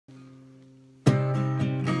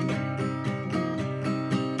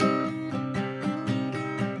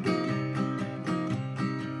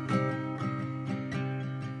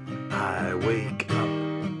wake up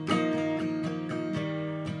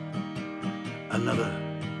another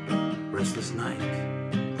restless night,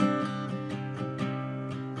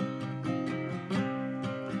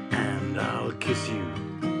 and I'll kiss you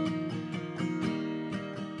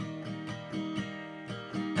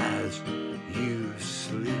as you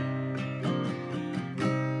sleep.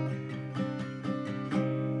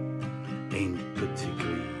 Ain't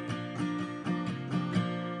particularly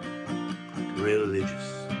religious,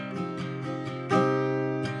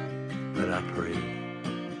 but I pray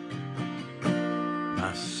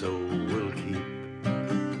my soul will keep.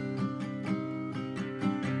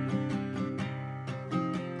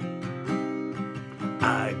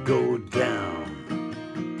 I go down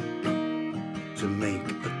to make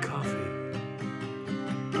a coffee,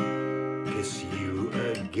 kiss you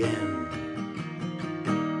again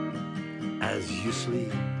as you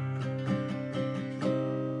sleep.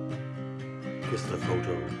 Kiss the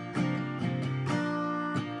photo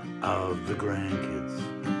of the grandkids.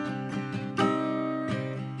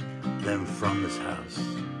 Then from this house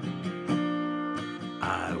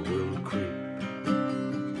I will creep,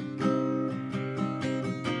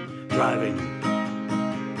 driving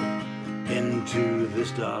into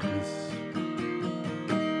this darkness.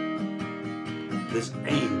 This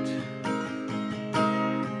ain't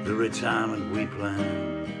the retirement we planned.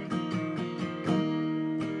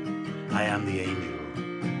 I am the angel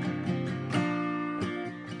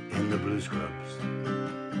in the blue scrubs,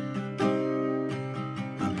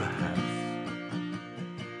 and perhaps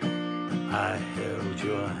I held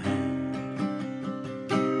your hand.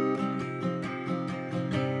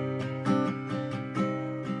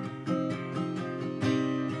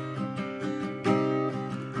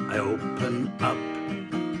 I open up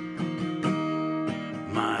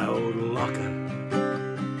my old locker,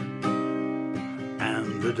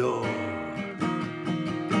 and the door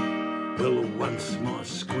will once more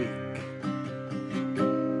squeak,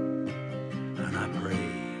 and I pray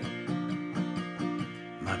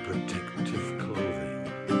my protective clothing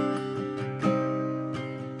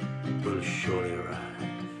will surely arrive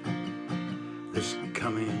this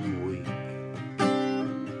coming week.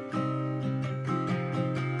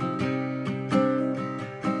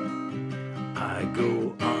 I go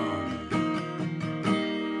on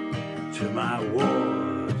to my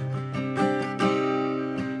ward,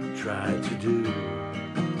 try to do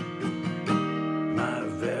my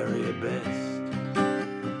very best,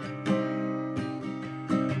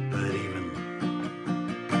 but even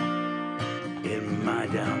in my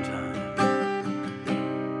downtime,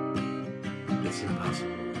 it's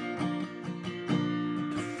impossible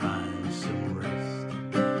to find some rest.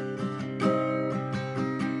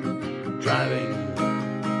 Driving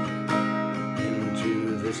into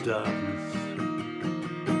this darkness,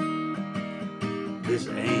 this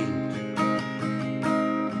ain't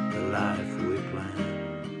the life we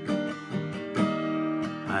planned.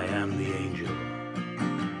 I am the angel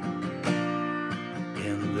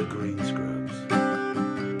in the green scrubs,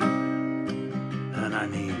 and I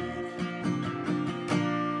need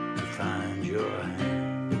to find your hand.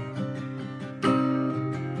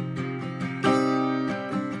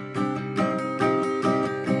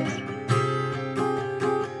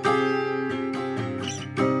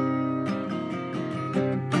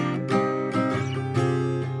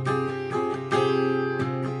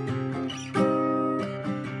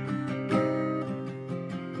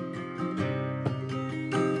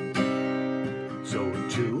 So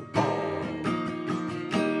to all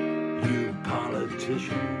you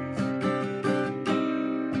politicians,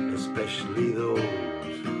 especially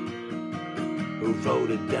those who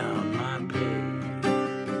voted down my pay,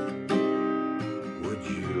 would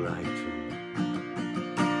you like to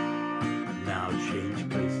now change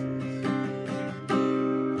places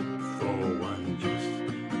for one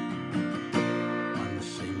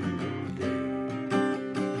single day?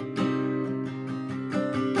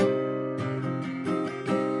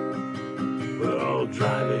 We're all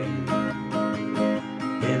driving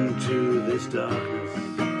into this darkness,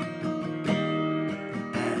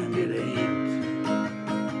 and it ain't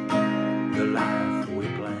the life we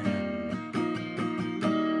planned.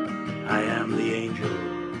 I am the angel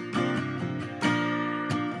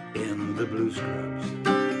in the blue scrubs,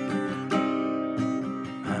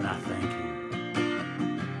 and I thank you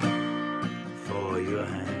for your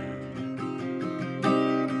hand.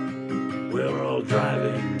 We're all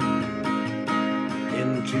driving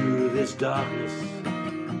into this darkness,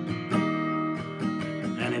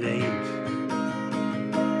 and it ain't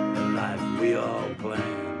the life we all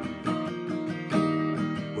planned.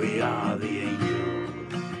 We are the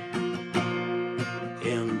angels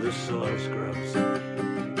in the soil scrubs,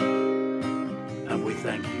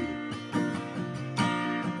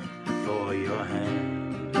 your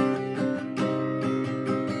hand.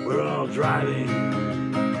 We're all driving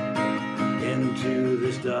into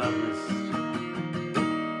this darkness,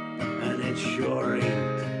 and it sure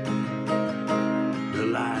ain't the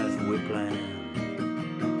life we planned.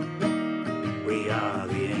 We are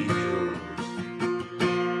the angels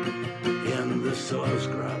in the soil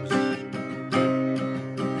scrubs.